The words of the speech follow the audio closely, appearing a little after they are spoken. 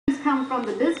come from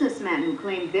the businessmen who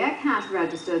claim their cash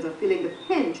registers are feeling the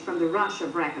pinch from the rush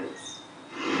of wreckers.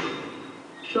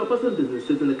 Shoppers and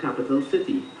businesses in the capital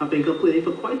city have been complaining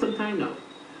for quite some time now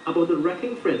about the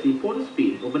wrecking frenzy in Port of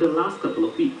Spain over the last couple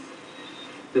of weeks.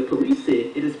 The police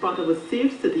say it is part of a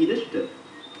Safe City initiative,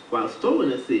 while store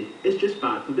owners say it's just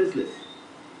bad for business.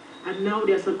 And now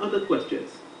there are some other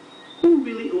questions. Who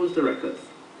really owns the wreckers?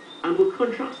 And were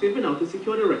contracts given out to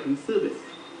secure the wrecking service?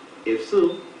 If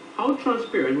so, how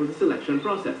transparent was the selection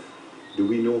process? Do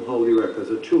we know how the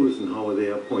wreckers are chosen, how are they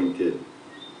appointed?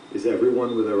 Is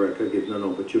everyone with a wrecker given an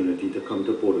opportunity to come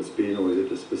to Port of Spain, or is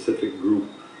it a specific group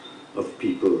of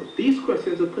people? These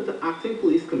questions were put to Acting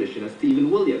Police Commissioner Stephen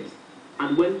Williams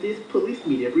at Wednesday's police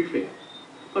media briefing.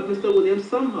 But Mr. Williams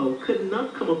somehow could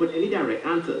not come up with any direct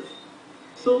answers.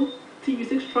 So,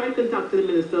 TV6 tried contacting the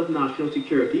Minister of National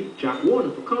Security, Jack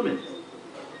Warner, for comments.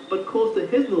 But calls to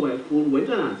his mobile phone went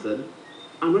unanswered,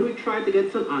 and when we tried to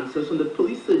get some answers from the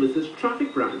police service's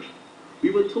traffic branch,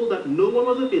 we were told that no one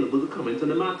was available to comment on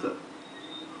the matter.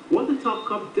 What the top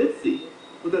cop did say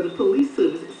was that the police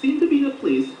service seemed to be in a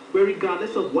place where,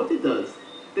 regardless of what it does,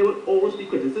 there would always be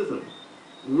criticism.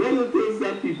 One of the things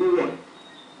that people want.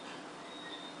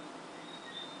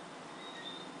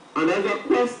 And as a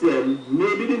question,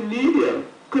 maybe the media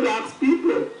could ask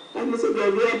people, like Mr.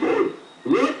 Gregory about,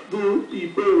 what do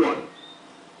people want?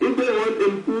 If they want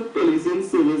improved policing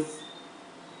service,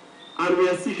 and we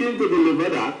are seeking to deliver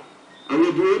that, and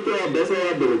we do it to our best of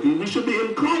our ability, we should be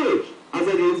encouraged as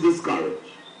against discouraged.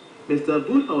 Mr.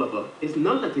 Booth, however, is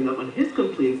not letting up on his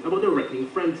complaints about the wrecking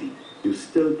frenzy. You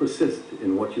still persist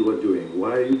in what you are doing.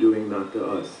 Why are you doing that to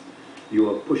us?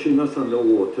 You are pushing us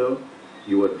underwater,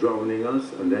 you are drowning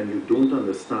us, and then you don't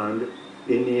understand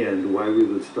in the end why we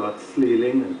will start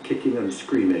flailing and kicking and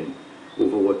screaming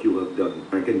over what you have done.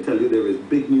 I can tell you there is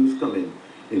big news coming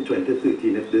in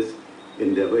 2013 if this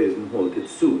endeavor isn't halted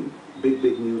soon. Big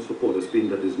news for Port of Spain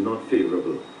that is not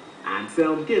favorable.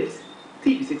 Anselm Gibbs,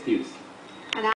 TV6 News.